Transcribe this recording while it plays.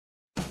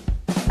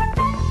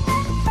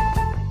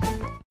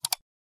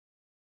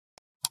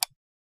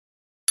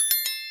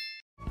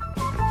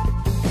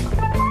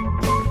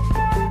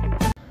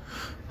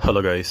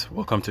Hello guys,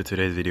 welcome to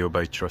today's video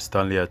by Trust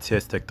Stanley at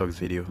TS Tech Talks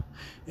video.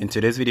 In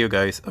today's video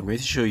guys, I'm going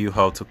to show you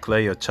how to clear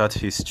your chat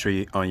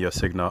history on your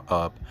Signal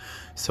app.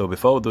 So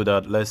before we do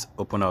that, let's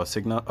open our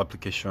Signal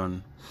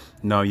application.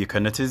 Now you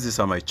can notice these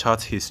are my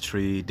chat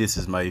history, this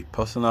is my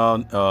personal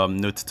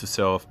note to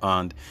self,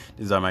 and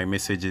these are my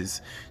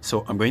messages.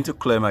 So I'm going to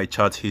clear my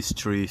chat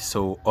history.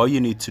 So all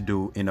you need to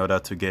do in order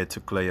to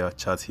clear your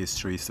chat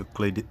history is to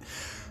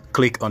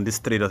click on this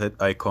three-dotted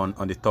icon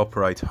on the top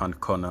right hand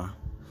corner.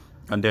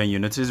 And then you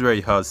notice where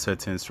it has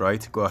settings,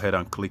 right? Go ahead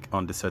and click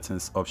on the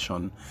settings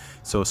option.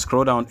 So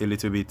scroll down a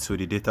little bit to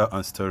the data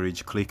and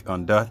storage, click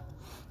on that,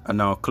 and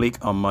now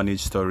click on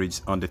manage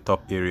storage on the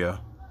top area.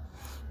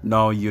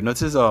 Now you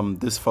notice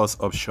this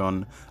first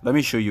option. Let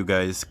me show you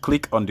guys.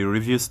 Click on the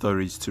review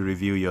storage to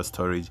review your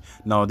storage.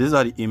 Now these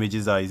are the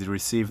images I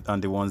received and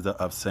the ones that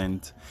I've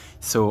sent.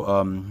 So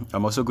I'm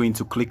also going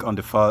to click on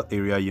the file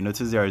area. You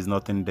notice there is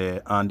nothing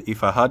there, and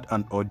if I had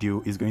an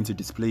audio, it's going to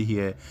display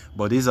here,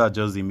 but these are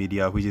just the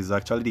media, which is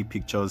actually the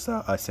pictures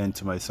that I sent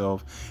to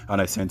myself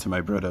and I sent to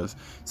my brothers.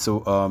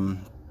 So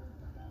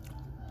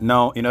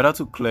now, in order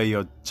to clear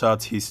your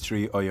chat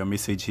history or your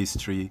message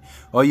history,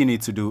 all you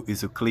need to do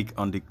is to click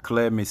on the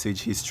clear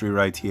message history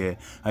right here,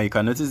 and you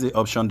can notice the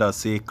option that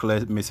say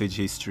clear message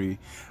history.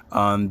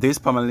 This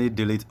permanently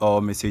delete all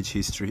message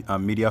history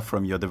and media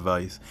from your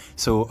device.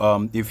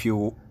 So if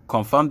you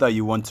confirm that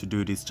you want to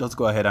do this, just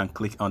go ahead and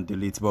click on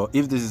delete. But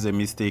if this is a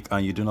mistake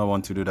and you do not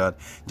want to do that,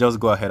 just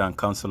go ahead and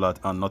cancel that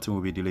and nothing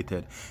will be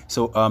deleted.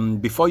 So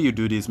before you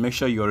do this, make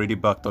sure you already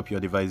backed up your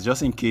device,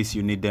 just in case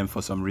you need them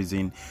for some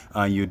reason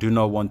and you do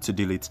not want to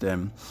delete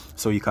them.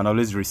 So you can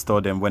always restore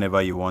them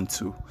whenever you want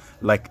to.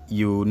 Like,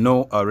 you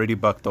know, I already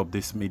backed up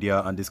this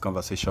media and this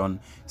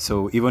conversation,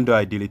 so even though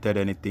I deleted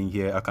anything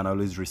here, I can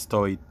always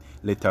restore it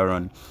later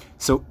on.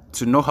 So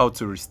to know how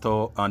to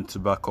restore and to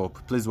back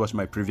up, please watch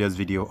my previous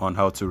video on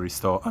how to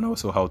restore and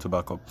also how to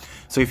back up.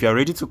 So if you're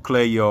ready to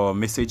clear your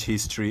message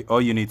history,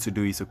 all you need to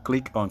do is to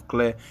click on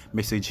clear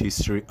message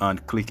history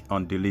and click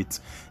on delete.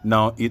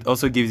 Now it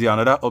also gives you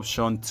another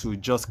option to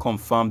just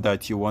confirm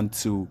that you want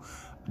to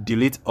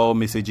delete all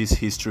messages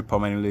history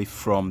permanently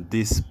from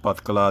this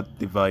particular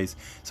device.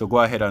 So go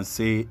ahead and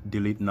say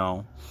delete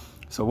now.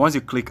 So once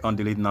you click on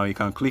delete now, you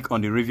can click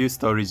on the review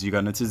storage. You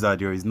can notice that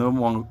there is no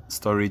more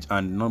storage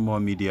and no more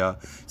media.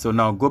 So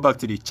now go back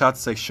to the chat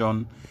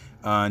section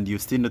and you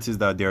still notice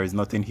that there is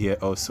nothing here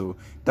also.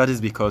 That is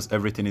because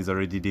everything is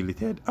already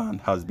deleted and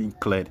has been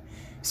cleared.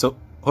 So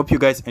hope you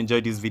guys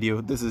enjoyed this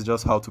video. This is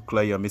just how to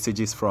clear your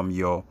messages from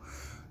your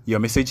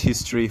message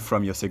history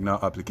from your Signal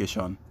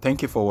application.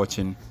 Thank you for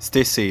watching.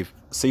 Stay safe.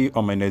 See you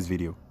on my next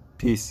video.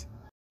 Peace.